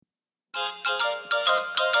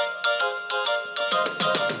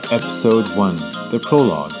Episode 1, The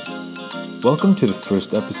Prologue. Welcome to the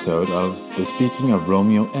first episode of the Speaking of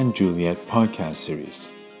Romeo and Juliet podcast series.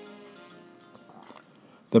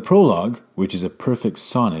 The Prologue, which is a perfect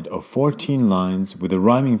sonnet of 14 lines with a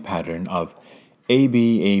rhyming pattern of A,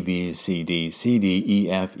 B, A, B, C, D, C, D, E,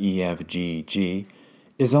 F, E, F, G, G,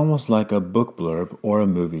 is almost like a book blurb or a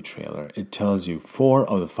movie trailer. It tells you 4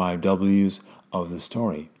 of the 5 W's of the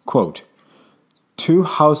story. Quote, "Two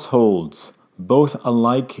households, both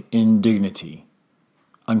alike in dignity,"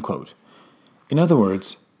 unquote. In other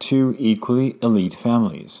words, 2 equally elite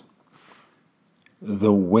families.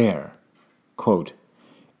 The where, quote,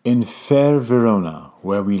 "In fair Verona,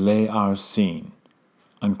 where we lay our scene,"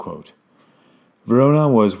 unquote. Verona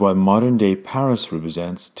was what modern-day Paris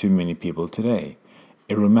represents to many people today,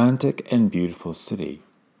 a romantic and beautiful city.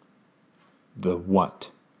 The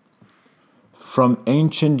what. From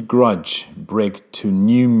ancient grudge break to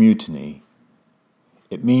new mutiny.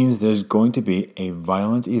 It means there's going to be a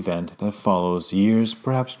violent event that follows years,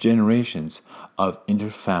 perhaps generations, of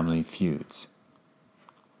inter-family feuds.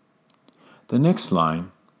 The next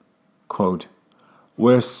line, quote,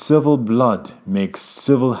 "Where civil blood makes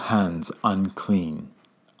civil hands unclean,"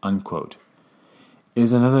 unquote,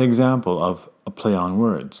 is another example of a play on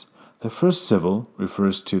words. The first civil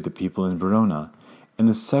refers to the people in Verona, and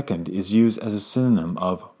the second is used as a synonym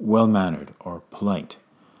of well-mannered or polite.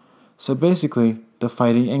 So basically, the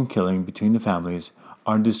fighting and killing between the families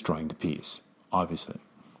are destroying the peace, obviously.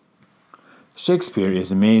 Shakespeare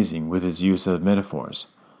is amazing with his use of metaphors.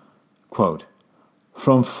 Quote,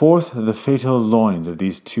 "From forth the fatal loins of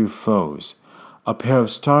these two foes, a pair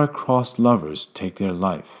of star-crossed lovers take their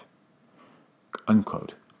life,"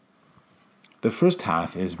 unquote. The first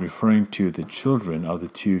half is referring to the children of the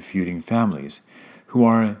 2 feuding families, who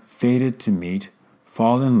are fated to meet,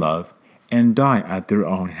 fall in love, and die at their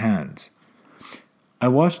own hands. I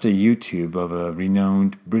watched a YouTube of a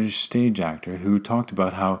renowned British stage actor who talked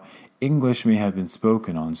about how English may have been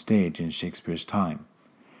spoken on stage in Shakespeare's time.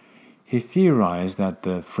 He theorized that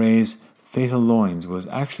the phrase fatal loins was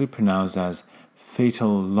actually pronounced as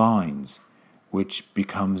fatal loins, which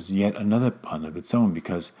becomes yet another pun of its own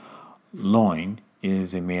because loin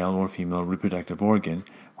is a male or female reproductive organ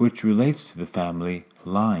which relates to the family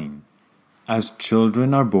line. As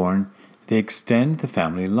children are born, they extend the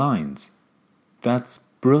family lines. That's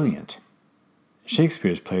brilliant.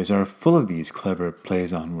 Shakespeare's plays are full of these clever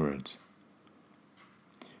plays on words.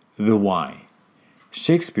 The why.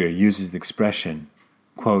 Shakespeare uses the expression,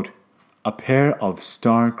 quote, "a pair of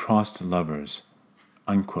star-crossed lovers,"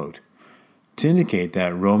 unquote, to indicate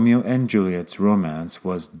that Romeo and Juliet's romance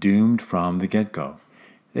was doomed from the get-go.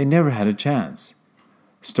 They never had a chance.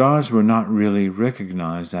 Stars were not really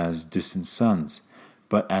recognized as distant suns,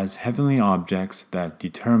 but as heavenly objects that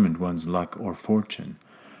determined one's luck or fortune,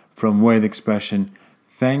 from where the expression,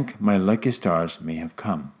 "thank my lucky stars," may have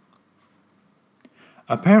come.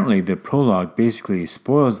 Apparently, the prologue basically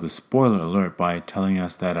spoils the spoiler alert by telling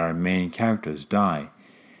us that our main characters die,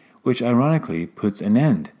 which ironically puts an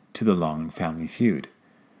end to the long family feud.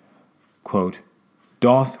 Quote,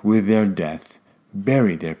 "doth with their death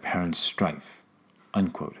bury their parents' strife,"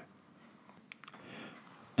 unquote.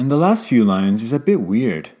 And the last few lines is a bit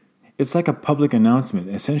weird. It's like a public announcement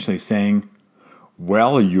essentially saying,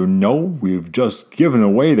 "Well, we've just given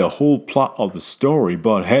away the whole plot of the story,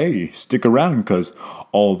 but hey, stick around because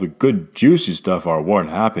all the good juicy stuff are what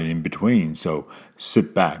happened in between. So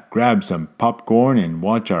sit back, grab some popcorn, and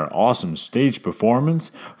watch our awesome stage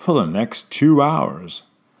performance for the next 2 hours.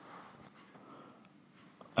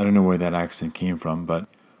 I don't know where that accent came from, but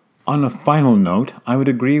on a final note, I would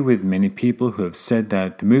agree with many people who have said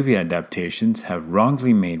that the movie adaptations have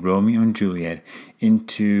wrongly made Romeo and Juliet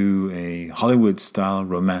into a Hollywood-style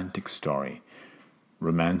romantic story.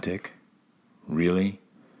 Romantic? Really?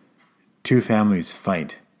 2 families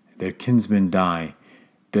fight, their kinsmen die,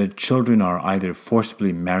 their children are either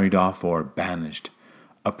forcibly married off or banished.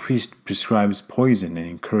 A priest prescribes poison and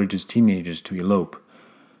encourages teenagers to elope,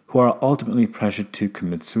 who are ultimately pressured to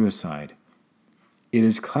commit suicide. It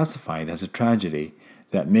is classified as a tragedy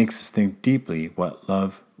that makes us think deeply what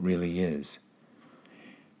love really is.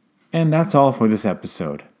 And that's all for this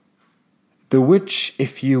episode. The which,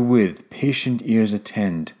 if you with patient ears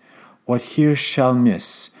attend, what here shall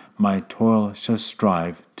miss, my toil shall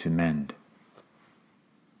strive to mend.